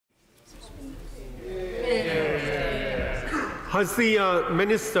Has the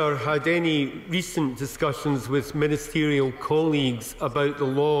Minister had any recent discussions with ministerial colleagues about the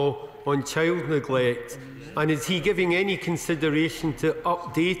law on child neglect, and is he giving any consideration to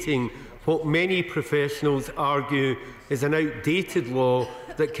updating what many professionals argue is an outdated law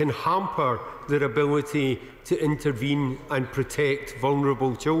that can hamper their ability to intervene and protect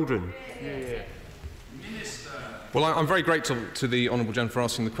vulnerable children? Well, I'm very grateful to the Honourable Gentleman for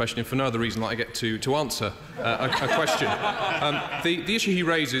asking the question, and for no other reason that I get to answer a question. The issue he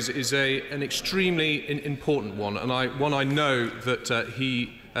raises is an extremely important one, and one I know that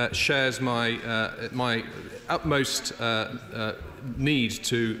he shares my utmost need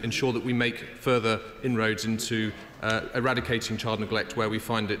to ensure that we make further inroads into eradicating child neglect where we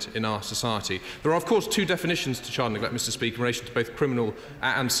find it in our society. There are, of course, two definitions to child neglect, Mr. Speaker, in relation to both criminal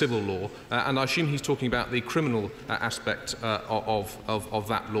and civil law, and I assume he's talking about the criminal aspect of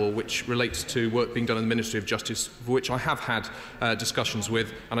that law, which relates to work being done in the Ministry of Justice, for which I have had discussions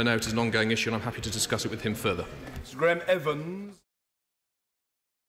with, and I know it is an ongoing issue, and I'm happy to discuss it with him further. Mr. Graham Evans.